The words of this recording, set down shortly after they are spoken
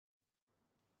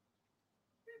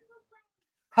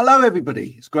Hello,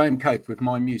 everybody. It's Graham Cope with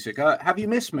My Music. Have you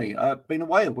missed me? I've been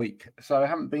away a week, so I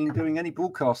haven't been doing any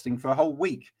broadcasting for a whole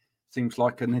week. Seems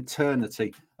like an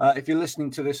eternity. If you're listening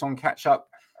to this on catch up,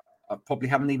 I probably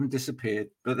haven't even disappeared,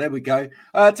 but there we go.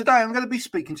 Today, I'm going to be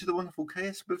speaking to the wonderful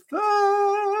Kayess, but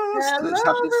first, let's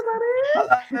have this.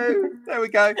 Everybody. Hello. There we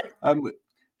go.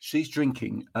 She's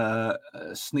drinking a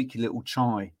sneaky little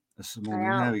chai this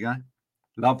morning. There we go.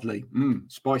 Lovely,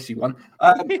 spicy one.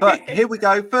 But here we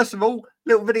go. First of all,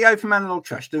 little video from Analog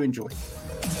Trash. Do enjoy.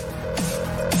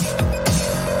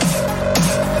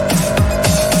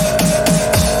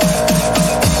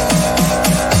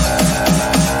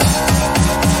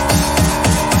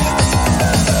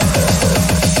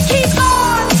 Keep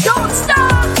on, don't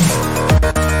stop.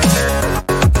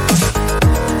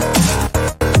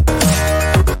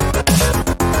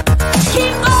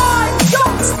 Keep on,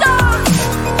 don't stop.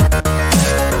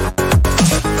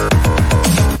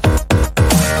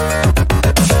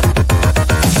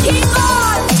 Keep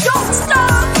on, don't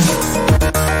stop.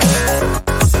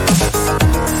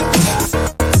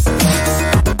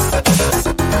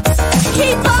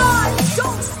 Keep on,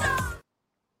 don't stop.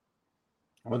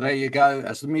 Well, there you go.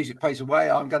 As the music plays away,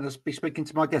 I'm going to be speaking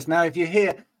to my guest. Now, if you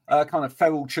hear kind of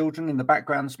feral children in the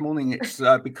background this morning, it's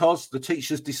because the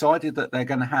teachers decided that they're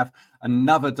going to have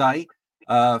another day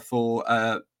for,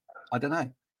 I don't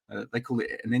know, they call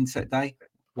it an inset day,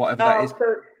 whatever that is.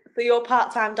 So you're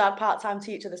part-time dad, part-time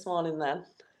teacher this morning then?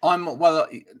 I'm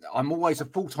always a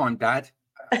full-time dad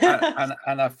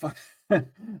and a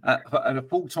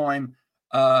full-time,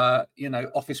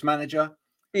 office manager.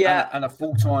 Yeah. And a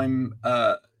full-time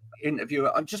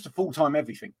interviewer. I'm just a full-time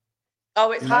everything.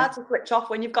 Oh, it's hard to switch off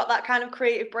when you've got that kind of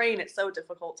creative brain. It's so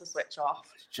difficult to switch off.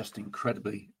 It's just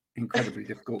incredibly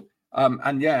difficult.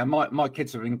 And yeah, my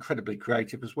kids are incredibly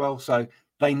creative as well, so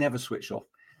they never switch off.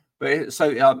 But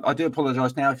I do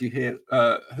apologise now if you hear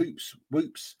hoops,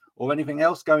 whoops, or anything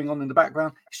else going on in the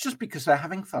background. It's just because they're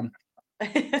having fun.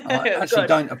 I actually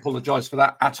don't apologise for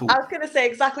that at all. I was going to say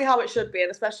exactly how it should be,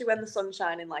 and especially when the sun's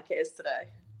shining like it is today.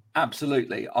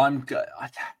 Absolutely.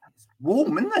 It's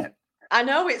warm, isn't it? I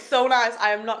know, it's so nice.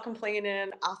 I am not complaining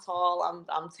at all.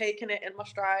 I'm taking it in my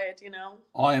stride, you know.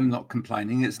 I am not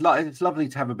complaining. It's lovely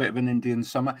to have a bit of an Indian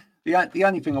summer. The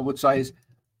only thing I would say is,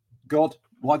 God,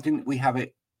 why didn't we have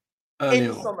it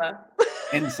earlier?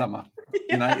 In summer.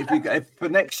 You know, if for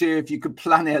next year, if you could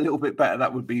plan it a little bit better,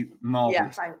 that would be marvelous. Yeah,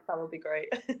 thanks. That would be great.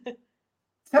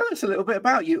 Tell us a little bit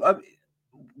about you.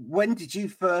 When did you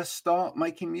first start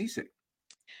making music?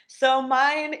 So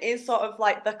mine is sort of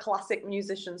like the classic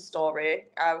musician story.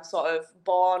 I was sort of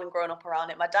born and grown up around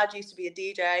it. My dad used to be a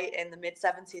DJ in the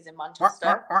mid-70s in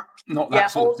Manchester. Not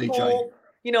that sort of DJ. School,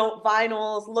 you know,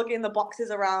 vinyls, lugging the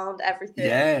boxes around, everything.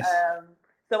 Yes.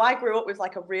 So I grew up with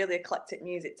like a really eclectic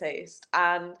music taste,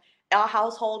 and our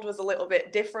household was a little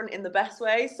bit different in the best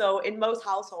way. So in most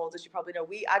households, as you probably know,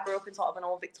 I grew up in sort of an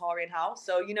old Victorian house.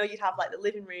 So, you know, you'd have like the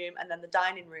living room and then the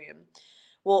dining room.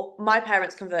 Well, my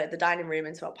parents converted the dining room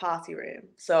into a party room.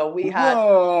 So we had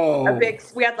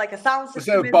we had like a sound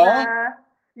system. Was there a bar? There.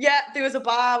 Yeah, there was a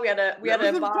bar. We had a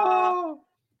bar.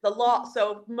 The lot.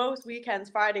 So most weekends,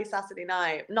 Friday, Saturday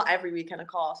night, not every weekend, of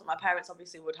course. My parents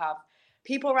obviously would have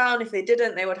people around. If they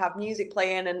didn't, they would have music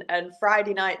playing. And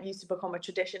Friday night used to become a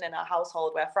tradition in our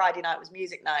household where Friday night was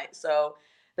music night. So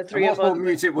the three of us. What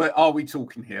music are we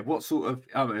talking here? What sort of,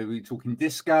 are we talking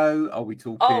disco? Are we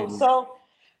talking? Oh, so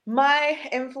my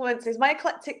influences, my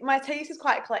taste is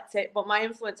quite eclectic, but my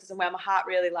influences and where my heart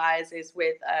really lies is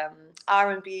with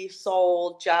R&B,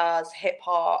 soul, jazz, hip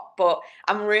hop. But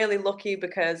I'm really lucky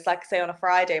because, like I say, on a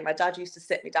Friday, my dad used to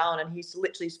sit me down and he used to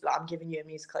literally be like, I'm giving you a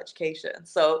musical education.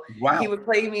 So he would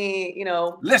play me, you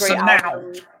know, listen great now.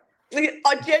 albums.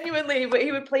 Genuinely, but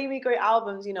he would play me great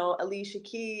albums, you know, Alicia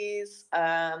Keys,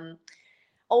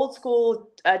 old school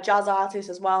jazz artists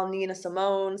as well, Nina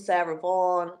Simone, Sarah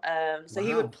Vaughan. So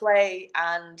he would play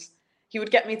and he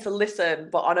would get me to listen,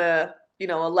 but on a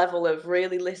level of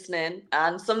really listening.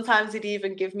 And sometimes he'd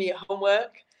even give me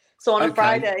homework. So on a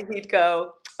Friday, he'd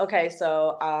go, okay,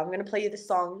 so I'm going to play you this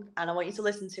song and I want you to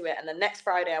listen to it. And then next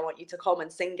Friday, I want you to come and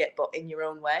sing it, but in your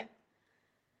own way.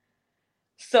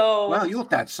 So wow, your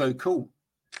dad's so cool.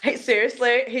 Hey,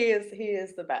 seriously, he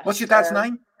is the best. What's your dad's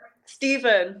name?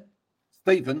 Stephen.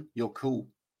 Stephen, you're cool.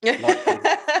 Like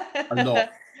a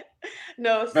lot.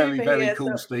 No, very, Stephen, very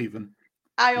cool, Stephen.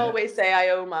 I always say I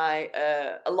owe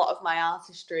a lot of my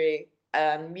artistry,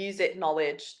 music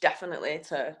knowledge, definitely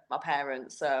to my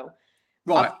parents. So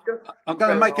right, I'm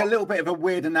going to make a little bit of a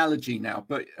weird analogy now,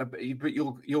 but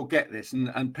you'll get this,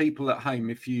 and people at home,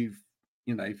 if you've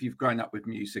grown up with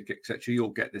music, etc., you'll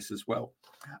get this as well.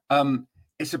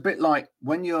 it's a bit like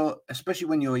especially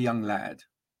when you're a young lad,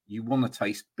 you want to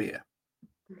taste beer,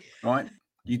 right?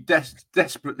 You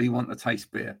desperately want to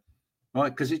taste beer, right?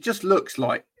 Because it just looks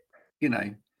like,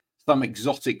 some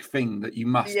exotic thing that you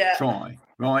must try,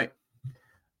 right?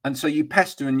 And so you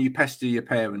pester your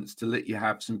parents to let you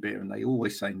have some beer, and they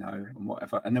always say no and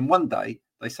whatever. And then one day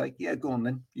they say, yeah, go on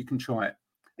then, you can try it.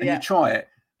 And you try it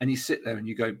and you sit there and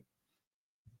you go,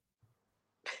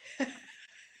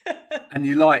 and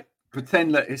you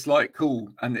pretend that it's cool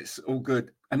and it's all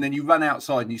good. And then you run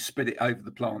outside and you spit it over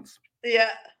the plants.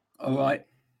 Yeah. All right.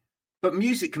 But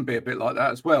music can be a bit like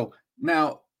that as well.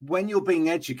 Now, when you're being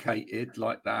educated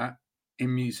like that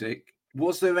in music,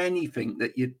 was there anything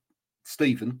that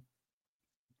Stephen,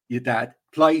 your dad,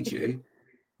 played you,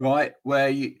 right,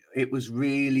 where it was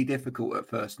really difficult at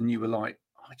first and you were like,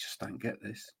 I just don't get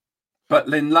this. But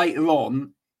then later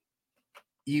on,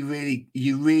 you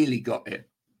really got it?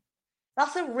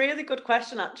 That's a really good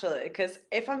question, actually, because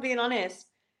if I'm being honest,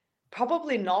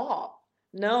 probably not.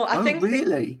 No, I think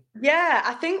really?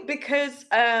 I think because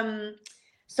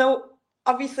so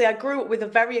obviously I grew up with a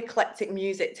very eclectic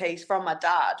music taste from my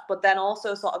dad, but then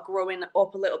also sort of growing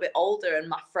up a little bit older and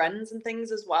my friends and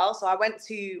things as well. So I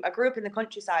grew up in the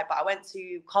countryside, but I went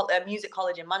to music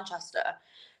college in Manchester.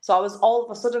 So I was all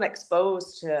of a sudden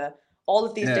exposed to all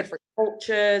of these different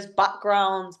cultures,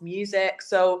 backgrounds, music.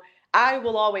 So I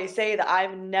will always say that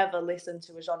I've never listened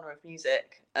to a genre of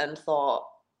music and thought,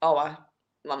 oh, I'm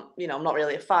not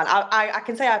really a fan. I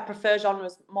can say I prefer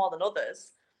genres more than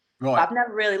others. Right. But I've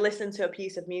never really listened to a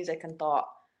piece of music and thought,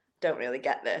 don't really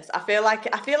get this. I feel like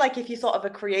if you're sort of a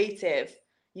creative,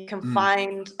 you can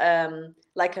find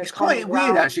It's quite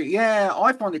weird, actually. Yeah,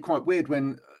 I find it quite weird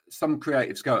when some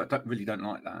creatives go, I really don't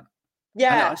like that.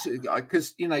 Yeah.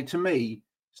 Because, to me,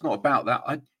 it's not about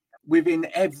that. Within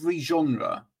every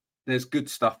genre, there's good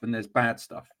stuff and there's bad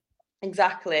stuff.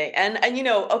 Exactly. And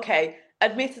okay,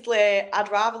 admittedly,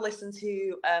 I'd rather listen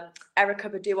to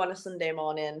Erykah Badu on a Sunday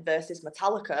morning versus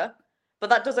Metallica, but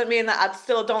that doesn't mean that I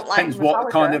still don't like Metallica. Depends what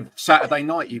kind of Saturday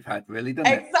night you've had, really,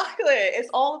 doesn't it? Exactly. It's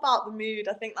all about the mood.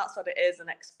 I think that's what it is, an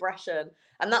expression.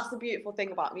 And that's the beautiful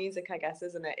thing about music, I guess,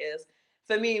 isn't it? Is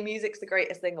for me, music's the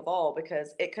greatest thing of all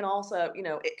because it can also,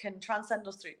 it can transcend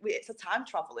us through. It's a time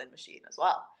traveling machine as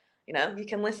well. You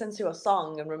can listen to a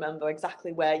song and remember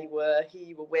exactly where you were, who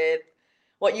you were with,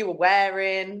 what you were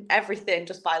wearing, everything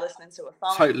just by listening to a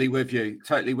song. Totally with you.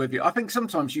 I think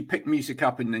sometimes you pick music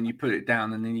up and then you put it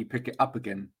down and then you pick it up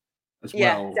again as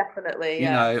well. Yeah, definitely.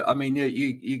 I mean,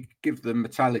 you give the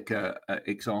Metallica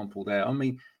example there. I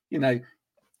mean,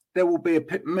 there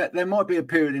might be a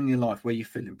period in your life where you're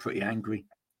feeling pretty angry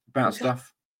about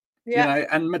stuff. Yeah.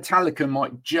 And Metallica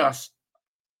might just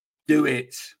do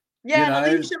it. Yeah,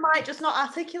 Alicia might just not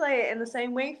articulate it in the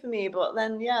same way for me, but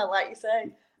then like you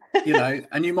say.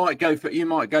 And you might go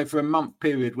for a month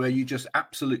period where you just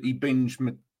absolutely binge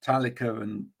Metallica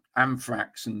and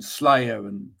Anthrax and Slayer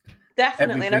and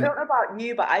definitely. Everything. And I don't know about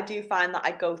you, but I do find that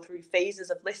I go through phases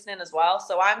of listening as well.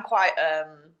 So I'm quite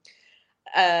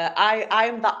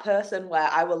I'm that person where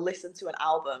I will listen to an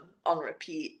album on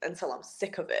repeat until I'm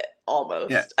sick of it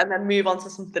almost, and then move on to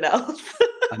something else.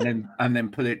 and then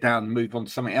put it down and move on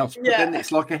to something else. But then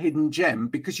it's like a hidden gem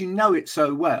because you know it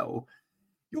so well,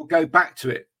 you'll go back to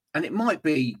it. And it might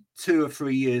be 2 or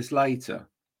 3 years later.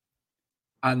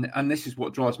 And this is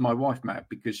what drives my wife mad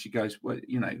because she goes, well,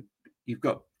 you've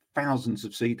got thousands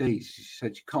of CDs. She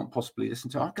said, you can't possibly listen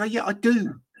to it. I go, yeah, I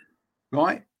do.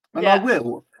 Right. And I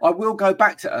will go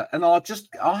back to it. And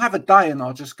I'll have a day and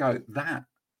I'll just go,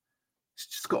 it's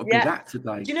just got to be that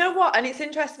today. Do you know what? And it's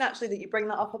interesting actually that you bring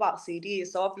that up about CDs.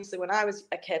 So obviously when I was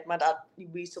a kid, my dad,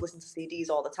 we used to listen to CDs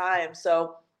all the time.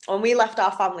 So when we left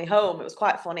our family home, it was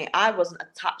quite funny. I wasn't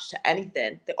attached to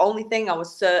anything. The only thing I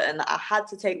was certain that I had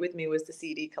to take with me was the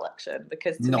CD collection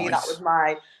because to me that was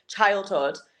my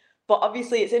childhood. But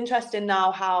obviously it's interesting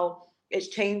now how it's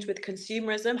changed with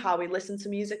consumerism, how we listen to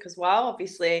music as well.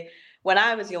 Obviously, when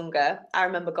I was younger, I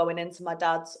remember going into my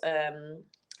dad's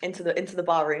into the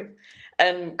bar room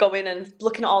and going and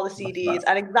looking at all the CDs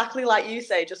and exactly like you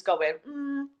say, just going,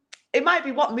 it might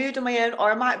be what mood am I in,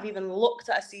 or I might have even looked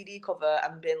at a CD cover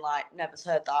and been like, never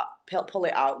heard that, pull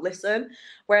it out, listen.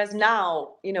 Whereas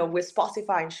now, with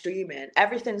Spotify and streaming,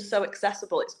 everything's so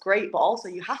accessible, it's great, but also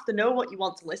you have to know what you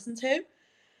want to listen to.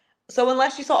 So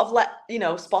unless you sort of let,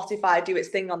 Spotify do its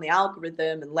thing on the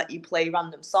algorithm and let you play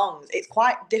random songs, it's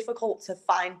quite difficult to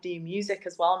find new music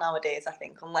as well nowadays, I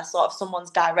think, unless sort of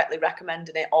someone's directly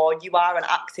recommending it or you are an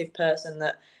active person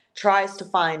that tries to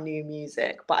find new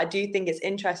music. But I do think it's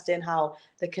interesting how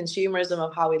the consumerism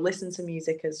of how we listen to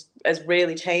music has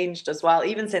really changed as well,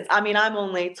 even since, I'm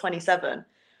only 27,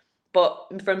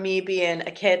 But from me being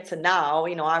a kid to now,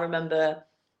 you know, I remember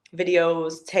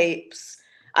videos, tapes.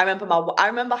 I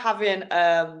remember having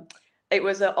it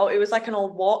was like an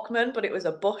old Walkman, but it was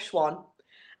a Bush one.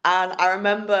 And I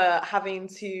remember having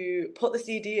to put the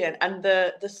CD in, and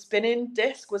the spinning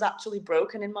disc was actually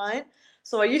broken in mine.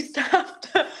 So I used to have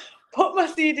to put my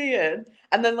CD in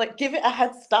and then like give it a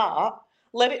head start,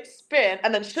 let it spin,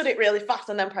 and then shut it really fast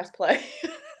and then press play.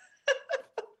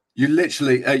 You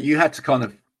literally, you had to kind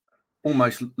of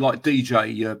almost like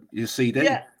DJ your CD.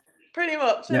 Yeah, pretty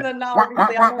much. Yeah. And then now Wah, wah,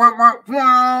 obviously wah, I'm wah, only wah,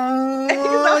 wah.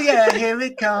 Oh, exactly. yeah, here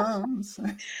it comes.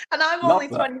 And I'm Love only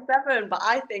that. 27, but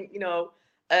I think, you know,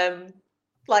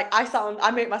 like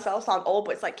I make myself sound old,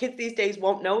 but it's like kids these days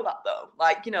won't know that though.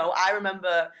 Like, you know, I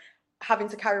remember having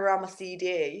to carry around my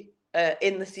CD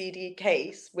in the CD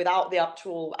case without the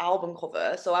actual album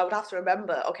cover. So I would have to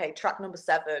remember, okay, track number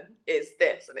 7 is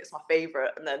this, and it's my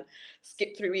favorite, and then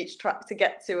skip through each track to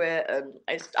get to it. And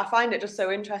I find it just so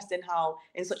interesting how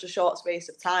in such a short space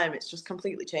of time, it's just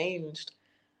completely changed.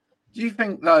 Do you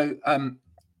think, though,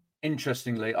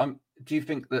 interestingly, do you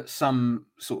think that some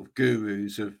sort of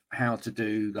gurus of how to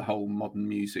do the whole modern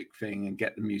music thing and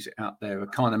get the music out there are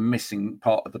kind of missing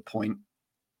part of the point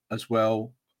as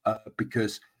well?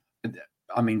 Because,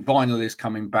 I mean, vinyl is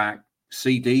coming back,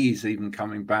 CD is even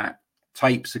coming back,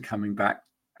 tapes are coming back,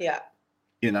 Yeah.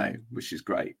 you know, which is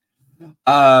great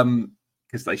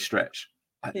because they stretch.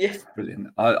 Yeah. It's brilliant.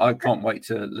 I can't wait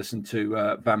to listen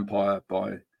to Vampire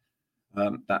by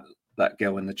that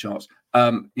girl in the charts.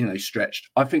 You know, Stretched.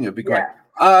 I think it'd be great.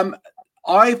 Yeah.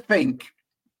 I think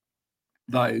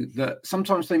though that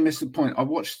sometimes they miss the point. I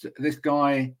watched this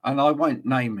guy, and I won't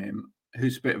name him,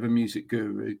 who's a bit of a music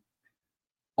guru,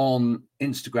 on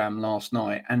Instagram last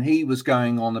night, and he was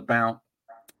going on about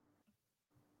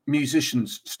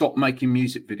musicians stop making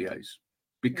music videos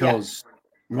because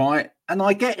right, and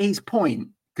I get his point,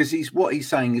 because what he's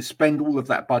saying is spend all of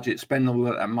that budget, spend all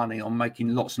of that money on making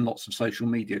lots and lots of social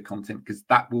media content, because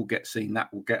that will get seen,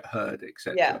 that will get heard,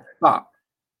 etc. Yeah. But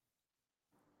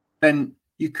then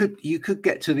you could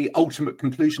get to the ultimate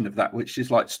conclusion of that, which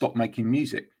is like, stop making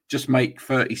music, just make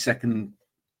 30-second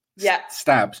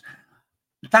stabs.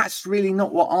 That's really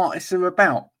not what artists are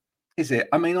about, is it?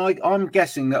 I mean, I'm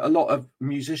guessing that a lot of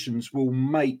musicians will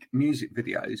make music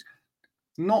videos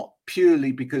not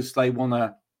purely because they want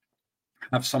to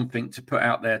have something to put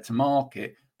out there to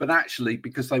market, but actually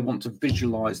because they want to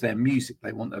visualize their music.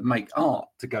 They want to make art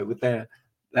to go with their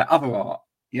other art.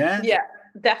 Yeah,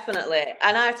 Definitely.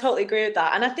 And I totally agree with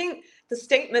that. And I think the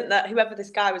statement that whoever this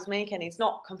guy was making is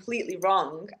not completely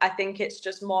wrong. I think it's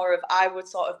just more of, I would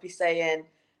sort of be saying,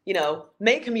 you know,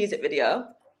 make a music video,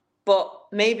 but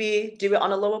maybe do it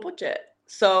on a lower budget.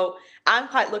 So I'm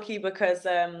quite lucky because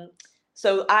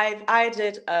so I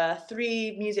did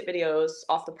 3 music videos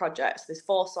off the projects. There's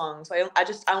 4 songs. So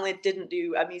I only didn't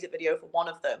do a music video for one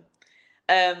of them.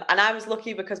 And I was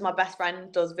lucky because my best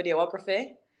friend does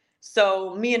videography.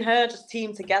 So me and her just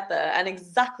teamed together, and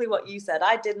exactly what you said,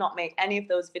 I did not make any of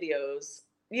those videos.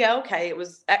 Yeah, okay, it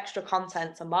was extra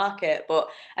content to market, but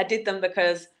I did them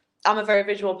because I'm a very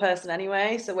visual person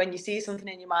anyway. So when you see something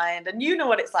in your mind, and you know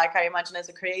what it's like, I imagine, as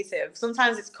a creative,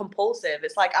 sometimes it's compulsive.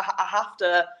 It's like I have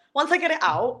to, once I get it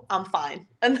out, I'm fine.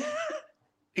 And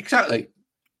exactly.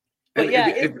 But yeah,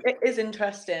 it is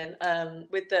interesting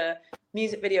with the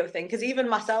music video thing, because even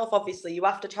myself, obviously, you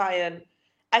have to try and,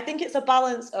 I think it's a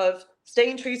balance of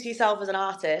staying true to yourself as an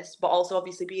artist, but also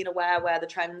obviously being aware where the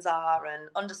trends are and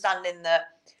understanding that,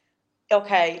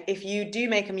 okay, if you do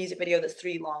make a music video that's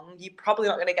 3 long, you're probably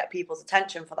not going to get people's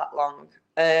attention for that long.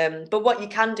 But what you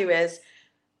can do is,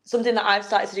 something that I've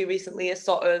started to do recently is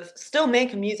sort of still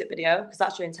make a music video, because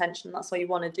that's your intention, that's what you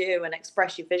want to do and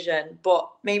express your vision, but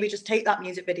maybe just take that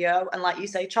music video and, like you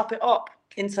say, chop it up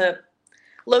into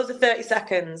loads of 30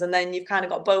 seconds, and then you've kind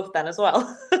of got both then as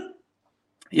well.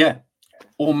 Yeah,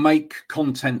 or make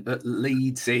content that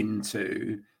leads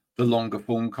into the longer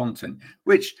form content,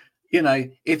 which, you know,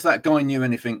 if that guy knew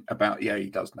anything about, he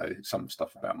does know some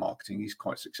stuff about marketing, he's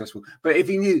quite successful, but if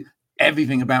he knew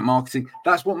everything about marketing,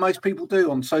 that's what most people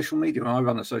do on social media. I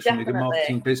run a social media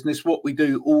marketing business. What we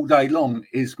do all day long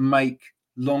is make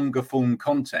longer form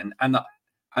content, and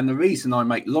the reason I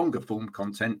make longer form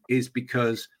content is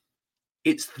because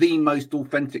it's the most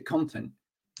authentic content.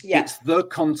 It's the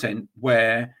content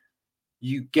where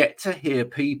you get to hear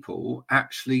people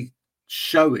actually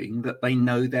showing that they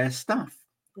know their stuff.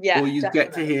 Or you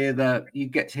get to hear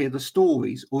the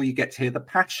stories, or you get to hear the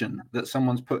passion that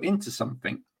someone's put into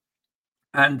something.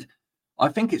 And I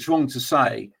think it's wrong to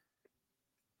say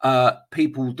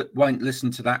people that won't listen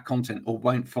to that content, or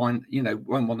won't find,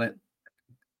 won't want to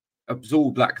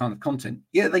absorb that kind of content?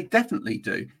 Yeah, they definitely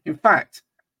do. In fact,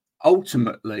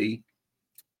 ultimately,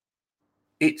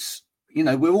 it's, you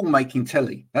know, we're all making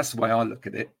telly. That's the way I look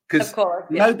at it, because Of course,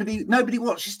 yeah. nobody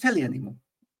watches telly anymore.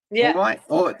 Yeah. All right.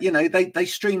 Or, you know, they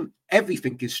stream,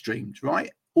 everything is streamed,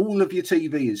 right? All of your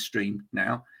TV is streamed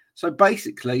now. So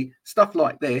basically, stuff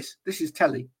like this is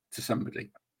telly to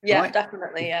somebody. Yeah, right?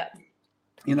 definitely, yeah.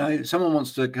 You know, someone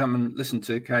wants to come and listen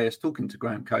to Kayess talking to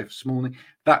Graham Cove this morning.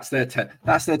 That's their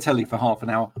telly for half an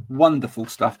hour. Wonderful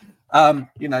stuff.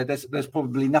 You know, there's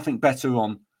probably nothing better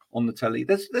on the telly.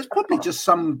 There's probably just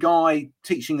some guy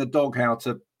teaching a dog how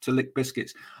to lick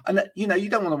biscuits, and you know, you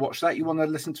don't want to watch that. You want to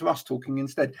listen to us talking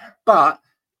instead. But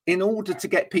in order to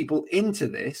get people into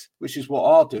this, which is what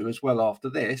I'll do as well after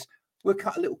this, we'll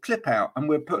cut a little clip out and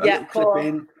we'll put a little clip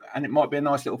in, and it might be a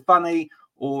nice little funny,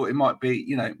 or it might be,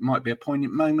 you know, it might be a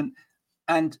poignant moment,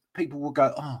 and people will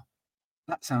go, oh,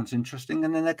 that sounds interesting,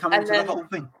 and then they come into the whole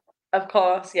thing. Of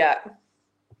course, yeah.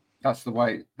 That's the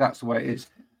way it is.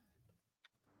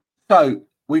 So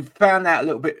we've found out a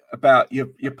little bit about your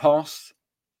past,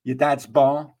 your dad's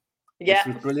bar. Yeah.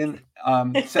 Which was brilliant.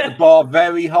 Set the bar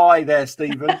very high there,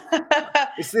 Stephen.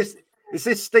 Is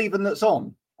this Stephen that's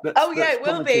on? Yeah, it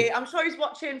will be. I'm sure he's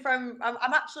watching from.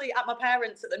 I'm actually at my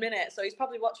parents' at the minute, so he's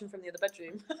probably watching from the other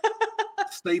bedroom.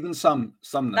 Stephen Sumner.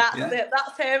 That's yeah? it.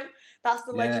 That's him. That's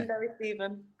the legendary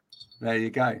Stephen. There you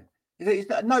go. Is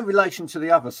no relation to the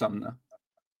other Sumner?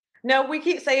 No, we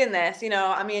keep saying this. You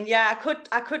know, I mean, yeah,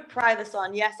 I could pry this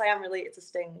on. Yes, I am related to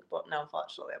Sting, but no,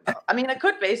 unfortunately, I'm not. I mean, I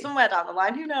could be somewhere down the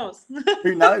line. Who knows?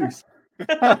 Who knows?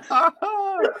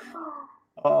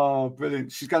 Oh,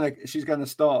 brilliant! She's gonna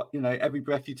start. You know, every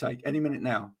breath you take, any minute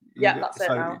now. Yeah, that's it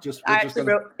now.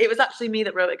 It was actually me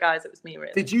that wrote it, guys. It was me,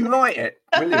 really. Did you write it?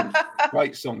 Brilliant,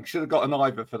 great song. Should have got an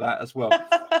Ivor for that as well.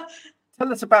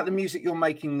 Tell us about the music you're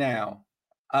making now.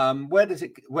 Where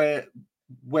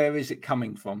is it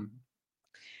coming from?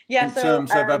 Yeah, in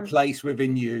terms of a place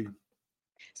within you.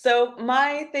 So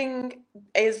my thing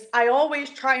is, I always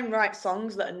try and write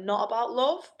songs that are not about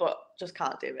love, but just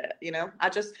can't do it. You know,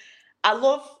 I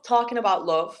love talking about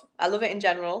love. I love it in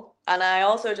general. And I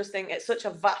also just think it's such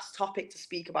a vast topic to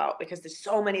speak about because there's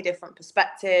so many different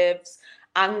perspectives,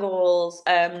 angles.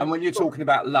 And when you're talking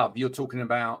about love, you're talking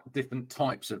about different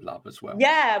types of love as well.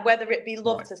 Yeah, whether it be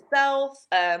love to self,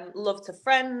 love to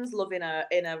friends, love in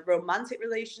a romantic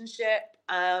relationship.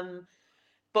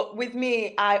 But with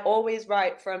me, I always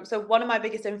write from. So one of my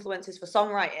biggest influences for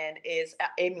songwriting is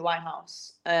Amy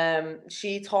Winehouse.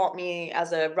 She taught me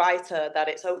as a writer that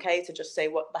it's okay to just say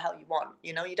what the hell you want.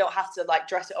 You know, you don't have to like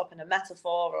dress it up in a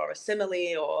metaphor or a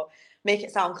simile or make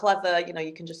it sound clever. You know,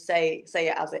 you can just say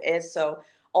it as it is. So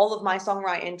all of my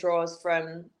songwriting draws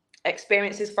from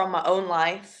experiences from my own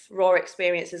life, raw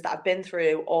experiences that I've been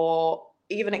through, or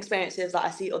even experiences that I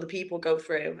see other people go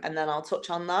through, and then I'll touch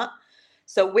on that.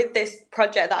 So with this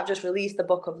project that I've just released, The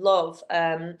Book of Love,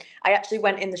 I actually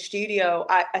went in the studio.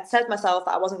 I said myself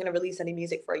that I wasn't going to release any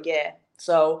music for a year.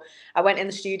 So I went in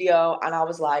the studio and I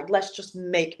was like, let's just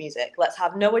make music. Let's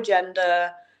have no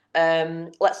agenda.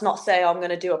 Let's not say, oh, I'm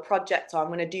going to do a project or I'm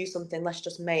going to do something. Let's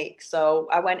just make. So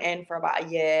I went in for about a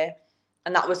year,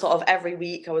 and that was sort of every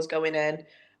week I was going in.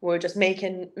 We were just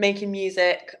making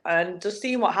music and just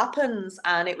seeing what happens.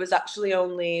 And it was actually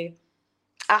only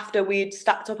after we'd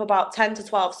stacked up about 10 to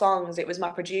 12 songs, it was my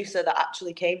producer that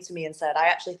actually came to me and said, I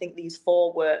actually think these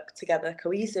 4 work together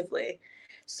cohesively.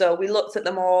 So we looked at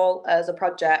them all as a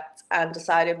project and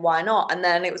decided why not. And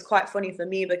then it was quite funny for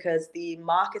me because the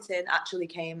marketing actually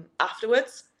came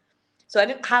afterwards. So I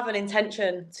didn't have an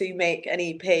intention to make an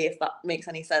EP, if that makes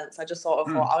any sense. I just sort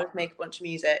of thought I would make a bunch of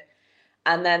music.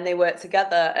 And then they work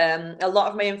together. A lot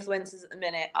of my influences at the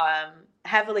minute are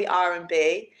heavily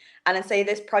R&B. And I'd say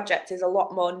this project is a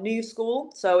lot more new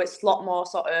school. So it's a lot more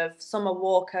sort of Summer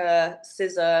Walker,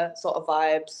 SZA sort of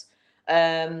vibes.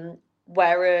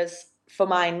 Whereas for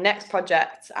my next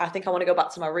project, I think I want to go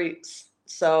back to my roots.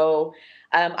 So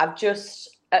I've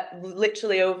just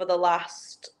literally over the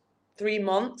last 3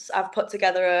 months, I've put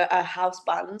together a house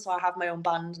band. So I have my own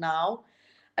band now.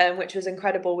 Which was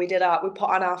incredible. We put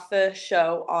on our first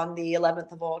show on the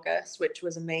 11th of August, which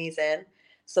was amazing.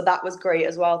 So that was great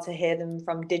as well to hear them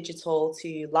from digital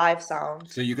to live sound.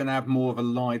 So you're going to have more of a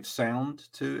live sound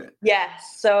to it?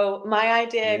 Yes. So my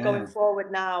idea going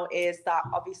forward now is that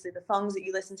obviously the songs that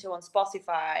you listen to on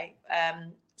Spotify,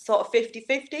 sort of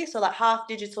 50-50. So like half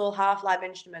digital, half live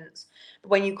instruments. But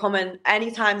when you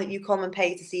anytime that you come and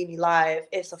pay to see me live,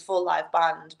 it's a full live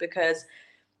band, because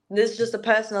this is just a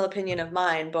personal opinion of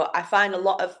mine, but I find a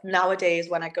lot of nowadays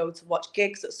when I go to watch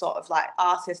gigs at sort of like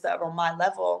artists that are on my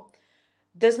level,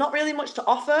 there's not really much to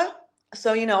offer.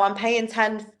 So, you know, I'm paying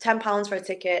 £10 for a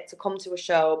ticket to come to a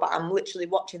show, but I'm literally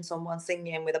watching someone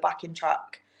singing with a backing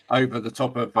track over the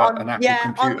top of an on, Apple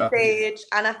yeah, on computer. stage.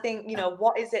 And I think, you know,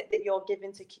 what is it that you're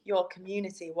giving to your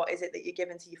community? What is it that you're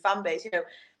giving to your fan base? You know,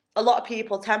 a lot of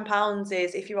people, £10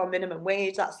 is, if you're on minimum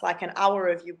wage, that's like an hour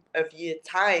of your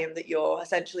time that you're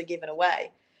essentially giving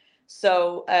away.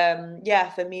 So yeah,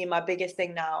 for me, my biggest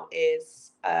thing now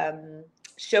is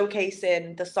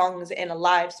showcasing the songs in a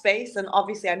live space. And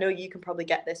obviously, I know you can probably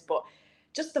get this, but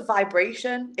just the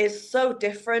vibration is so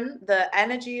different. The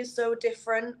energy is so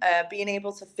different. Being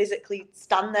able to physically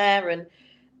stand there and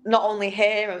not only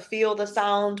hear and feel the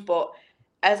sound, but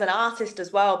as an artist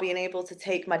as well, being able to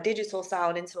take my digital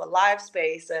sound into a live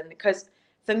space. And because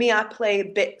for me, I play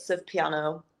bits of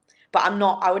piano, but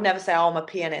I would never say, oh, I'm a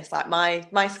pianist. Like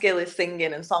my skill is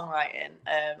singing and songwriting.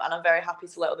 And I'm very happy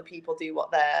to let other people do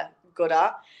what they're good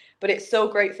at. But it's so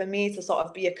great for me to sort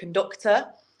of be a conductor.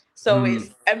 So it's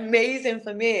amazing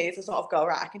for me to sort of go,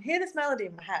 right, I can hear this melody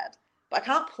in my head, but I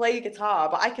can't play guitar,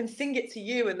 but I can sing it to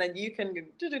you, and then you can and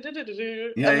then next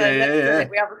minute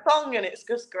we have a song, and it's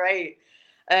just great.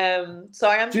 So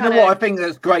I am. Do you know what I think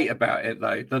that's great about it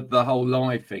though? The whole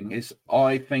live thing is,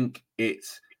 I think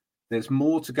there's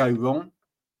more to go wrong.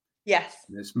 Yes.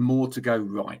 There's more to go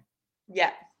right.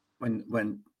 Yeah.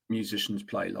 When musicians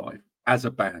play live as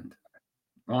a band,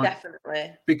 right?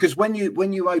 Definitely. Because when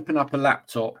you open up a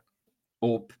laptop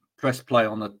or press play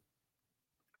on a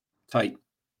tape,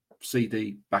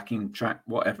 CD, backing track,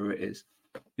 whatever it is,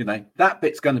 you know, that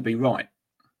bit's going to be right.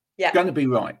 Yeah. It's going to be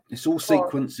right. It's all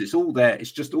sequenced. It's all there.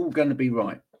 It's just all going to be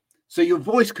right. So your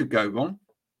voice could go wrong.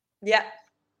 Yeah.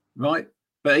 Right.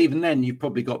 But even then, you've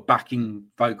probably got backing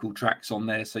vocal tracks on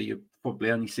there. So you're probably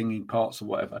only singing parts or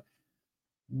whatever.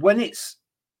 When it's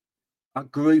a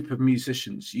group of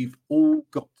musicians, you've all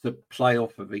got to play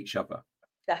off of each other.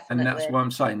 Definitely. And that's what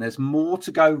I'm saying. There's more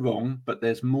to go wrong, but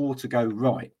there's more to go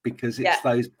right, because it's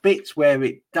those bits where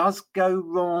it does go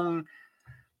wrong,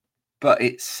 but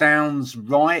it sounds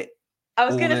right. I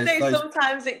was going to say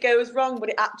sometimes it goes wrong, but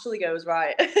it actually goes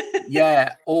right.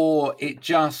 Yeah. Or it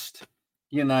just,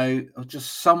 you know, or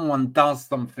just someone does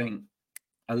something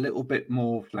a little bit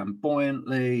more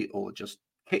flamboyantly, or just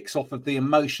kicks off of the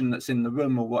emotion that's in the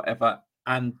room or whatever.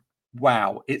 And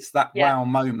wow, it's that wow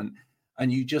moment.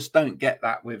 And you just don't get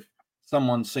that with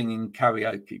someone singing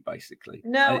karaoke, basically.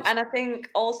 No, and I think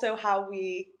also how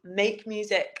we make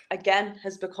music, again,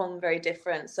 has become very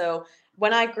different. So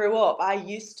when I grew up, I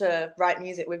used to write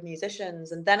music with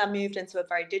musicians, and then I moved into a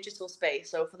very digital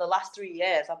space. So for the last 3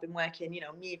 years, I've been working, you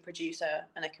know, me, producer,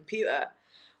 and a computer,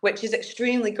 which is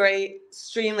extremely great,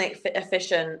 extremely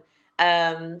efficient.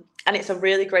 And it's a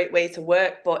really great way to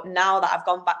work. But now that I've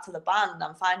gone back to the band,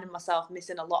 I'm finding myself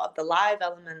missing a lot of the live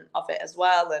element of it as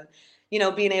well. And, you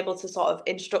know, being able to sort of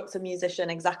instruct a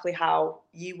musician exactly how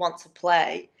you want to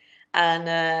play.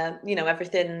 And, you know,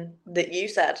 everything that you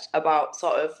said about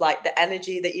sort of like the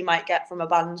energy that you might get from a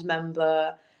band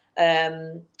member.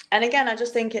 And again, I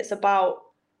just think it's about,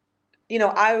 you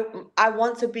know, I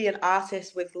want to be an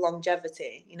artist with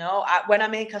longevity. You know, when I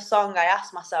make a song, I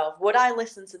ask myself, would I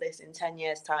listen to this in 10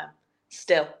 years' time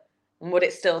still? And would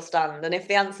it still stand? And if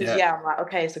the answer is yeah, I'm like,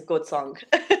 okay, it's a good song.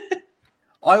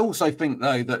 I also think,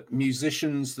 though, that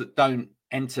musicians that don't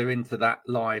enter into that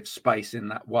live space in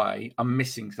that way are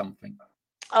missing something.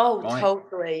 Oh, right?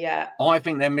 Totally, yeah. I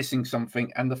think they're missing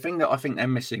something. And the thing that I think they're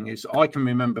missing is, I can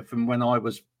remember from when I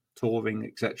was touring,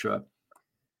 etc.,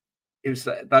 it was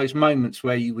those moments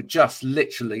where you would just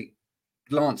literally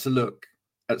glance a look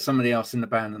at somebody else in the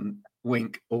band and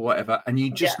wink or whatever, and you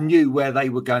just knew where they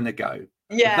were going to go.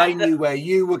 Yeah, they knew where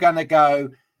you were going to go,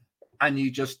 and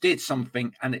you just did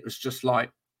something, and it was just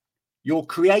like you're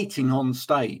creating on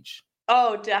stage.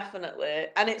 Oh, definitely.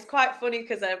 And it's quite funny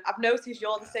because I've noticed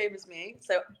you're the same as me.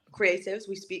 So creatives,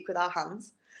 we speak with our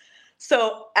hands.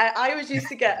 So I always used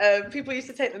to get, people used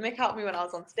to take the mick out of me when I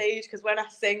was on stage, because when I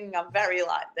sing, I'm very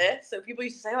like this. So people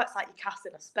used to say, oh, it's like you're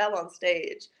casting a spell on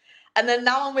stage. And then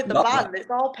now I'm with the band,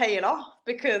 it's all paying off,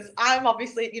 because I'm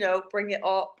obviously, you know, bring it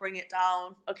up, bring it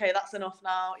down. Okay, that's enough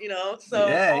now, you know. So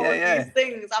all of these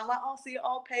things, I'm like, oh, see, it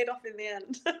all paid off in the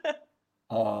end.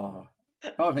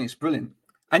 I think it's brilliant.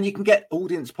 And you can get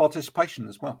audience participation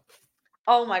as well.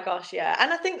 Oh my gosh, yeah.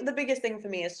 And I think the biggest thing for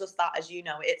me is just that, as you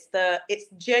know, it's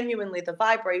genuinely the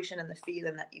vibration and the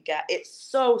feeling that you get. It's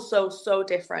so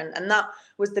different. And that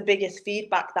was the biggest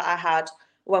feedback that I had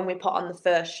when we put on the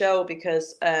first show,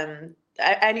 because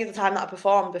any of the time that I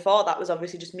performed before that was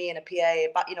obviously just me and a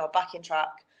PA, you know, a backing track.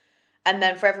 And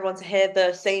then for everyone to hear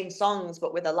the same songs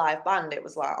but with a live band, it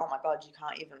was like, oh my God, you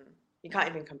can't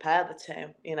even compare the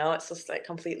two, you know, it's just like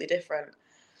completely different.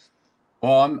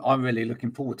 Well, I'm really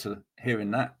looking forward to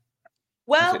hearing that.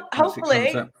 Well, Once it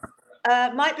hopefully. comes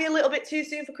out. Might be a little bit too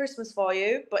soon for Christmas for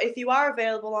you, but if you are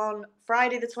available on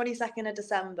Friday the 22nd of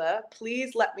December,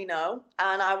 please let me know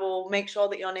and I will make sure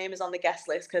that your name is on the guest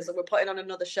list because we're putting on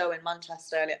another show in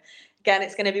Manchester. Again,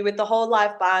 it's going to be with the whole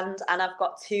live band and I've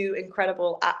got two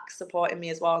incredible acts supporting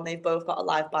me as well and they've both got a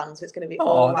live band, so it's going to be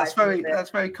all live. That's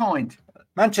very kind.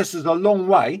 Manchester's a long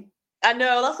way. I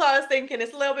know, that's what I was thinking.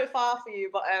 It's a little bit far for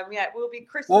you, but yeah, it will be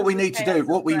Christmas. What we need to do,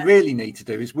 what we really need to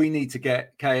do is we need to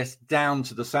get Kayess down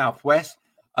to the southwest.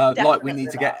 Like we need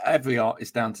to get every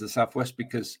artist down to the southwest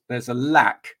because there's a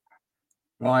lack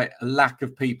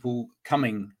of people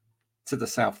coming to the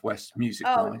southwest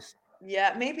music-wise.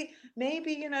 Yeah, maybe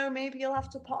you'll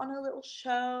have to put on a little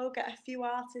show, get a few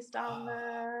artists down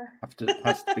there.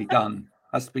 Has to be done.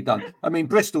 I mean,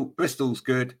 Bristol's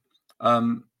good.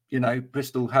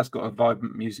 Bristol has got a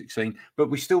vibrant music scene, but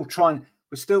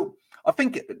I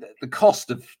think the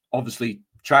cost of obviously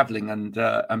traveling and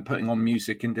putting on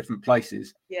music in different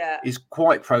places is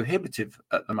quite prohibitive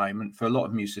at the moment for a lot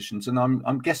of musicians, and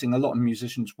I'm guessing a lot of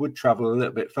musicians would travel a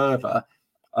little bit further.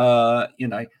 I'd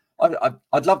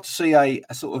love to see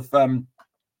a sort of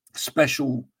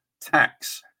special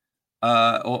tax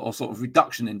or sort of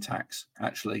reduction in tax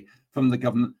actually from the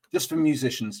government just for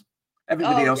musicians.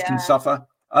 Everybody else can suffer,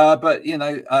 but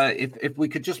if we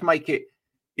could just make it.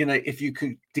 If you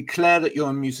could declare that you're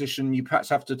a musician, you perhaps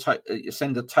have to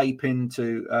send a tape in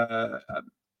to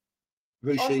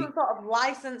Or some sort of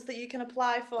license that you can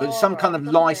apply for. Some kind of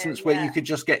license where you could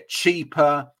just get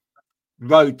cheaper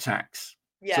road tax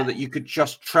so that you could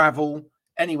just travel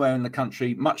anywhere in the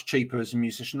country much cheaper as a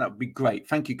musician. That would be great.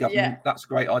 Thank you, government. That's a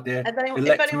great idea. And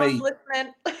if anyone's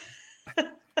listening.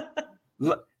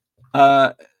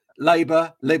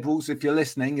 Labour, Liberals, if you're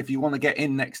listening, if you want to get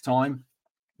in next time,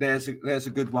 there's a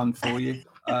good one for you.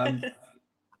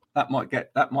 That might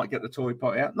get the Tory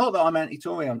party out. Not that I'm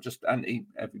anti-Tory, I'm just anti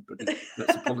everybody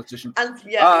that's a politician. And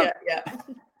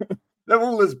they're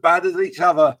all as bad as each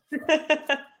other.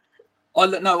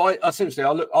 I seriously,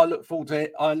 I look forward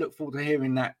to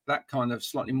hearing that kind of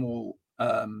slightly more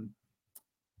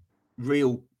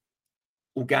real,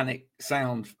 organic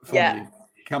sound from you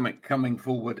coming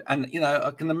forward. And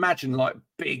I can imagine like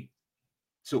big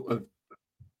sort of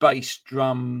bass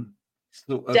drum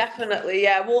sort of. Definitely,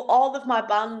 yeah. Well, all of my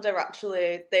band are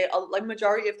actually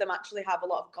majority of them actually have a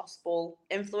lot of gospel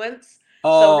influence.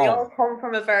 So they all come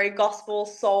from a very gospel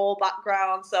soul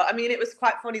background. So I mean, it was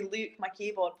quite funny. Luke, my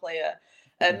keyboard player,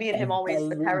 me and him always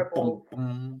the terrible.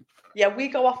 Yeah, we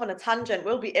go off on a tangent.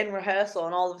 We'll be in rehearsal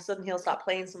and all of a sudden he'll start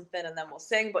playing something and then we'll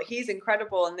sing. But he's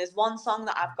incredible. And there's one song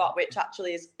that I've got which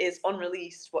actually is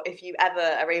unreleased. But if you ever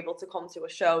are able to come to a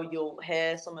show, you'll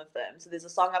hear some of them. So there's a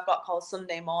song I've got called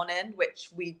Sunday Morning, which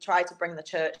we try to bring the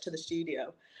church to the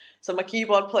studio. So my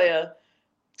keyboard player,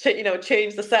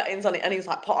 changed the settings on it and he's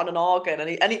like put on an organ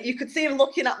and you could see him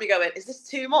looking at me going, is this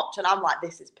too much? And I'm like,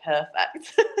 this is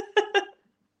perfect.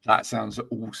 That sounds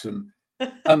awesome.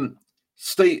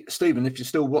 Stephen, if you're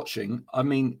still watching, I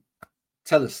mean,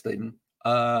 tell us, Stephen,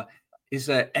 is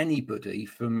there anybody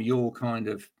from your kind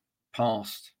of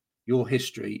past, your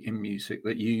history in music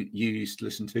that you used to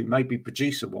listen to, maybe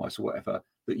producer-wise or whatever,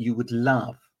 that you would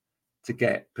love to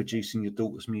get producing your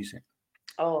daughter's music?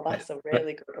 Oh, that's a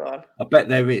really good one. I bet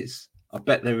there is. It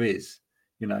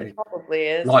probably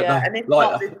is.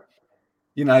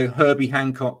 Herbie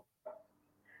Hancock.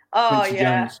 Oh, Quincy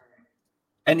Jones,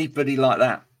 anybody like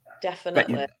that.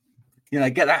 Definitely.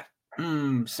 Get that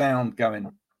sound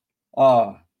going.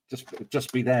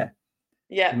 Just be there.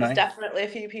 Yeah, there's definitely a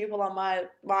few people on my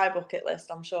bucket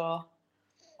list, I'm sure.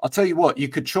 I'll tell you what, you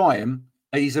could try him.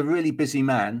 He's a really busy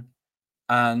man.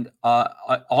 And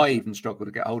I even struggle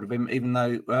to get hold of him, even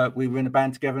though we were in a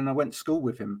band together and I went to school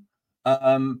with him.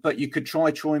 But you could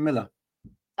try Troy Miller.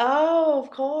 Oh, of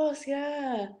course,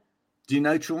 yeah. Do you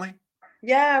know Troy?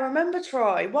 Yeah, I remember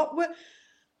Troy.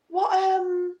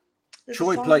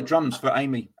 Troy played drums for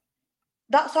Amy.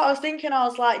 That's what I was thinking. I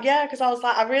was like, yeah, because I was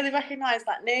like, I really recognise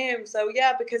that name. So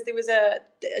yeah, because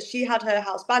she had her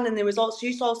house band, and she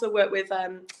used to also work with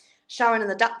Sharon and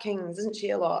the Dat Kings, isn't she,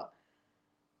 a lot?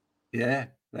 Yeah,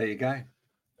 there you go.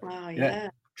 Wow, yeah.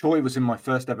 Troy was in my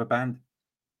first ever band.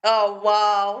 Oh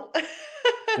wow.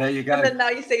 There you go. And then now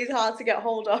you say he's hard to get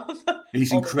hold of.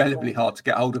 He's incredibly hard to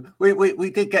get hold of. We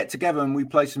did get together and we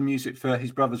played some music for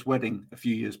his brother's wedding a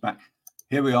few years back.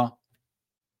 Here we are.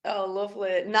 Oh,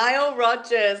 lovely. Niall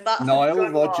Rodgers. That's Niall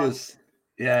Rodgers.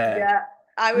 One. Yeah. Yeah.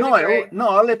 I would agree.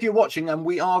 Niall, if you're watching, and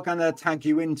we are going to tag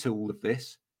you into all of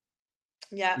this.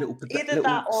 Yeah. Either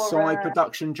that or side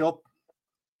production job.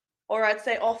 Or I'd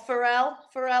say, Pharrell,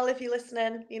 if you're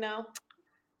listening,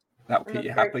 That'll I'm keep a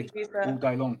you great happy producer. all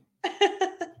day long.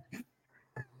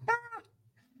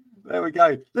 There we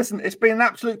go. Listen, it's been an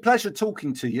absolute pleasure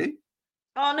talking to you.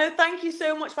 Oh no, thank you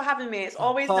so much for having me. It's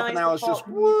always Half nice an hour's to just talk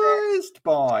music. whizzed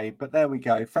by, but there we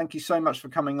go. Thank you so much for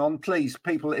coming on. Please,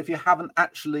 people, if you haven't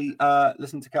actually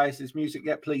listened to Kayess's music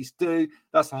yet, please do.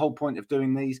 That's the whole point of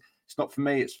doing these. It's not for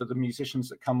me, it's for the musicians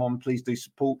that come on. Please do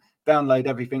support, download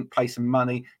everything, pay some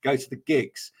money, go to the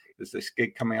gigs. There's this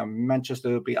gig coming up in Manchester,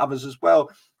 there'll be others as well.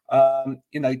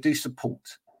 Do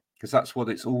support, because that's what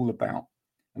it's all about.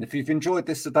 And if you've enjoyed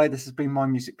this today, this has been my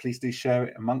music. Please do share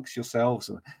it amongst yourselves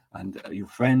and your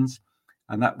friends,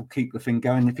 and that will keep the thing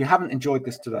going. If you haven't enjoyed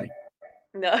this today,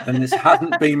 then this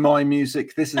hasn't been my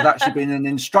music. This has actually been an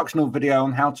instructional video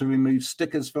on how to remove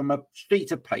stickers from a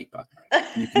sheet of paper.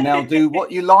 You can now do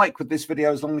what you like with this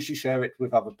video as long as you share it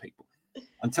with other people.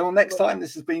 Until next time,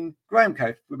 this has been Graham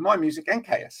Cave with my music and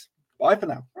Kayess. Bye for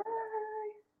now.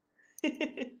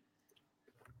 Bye.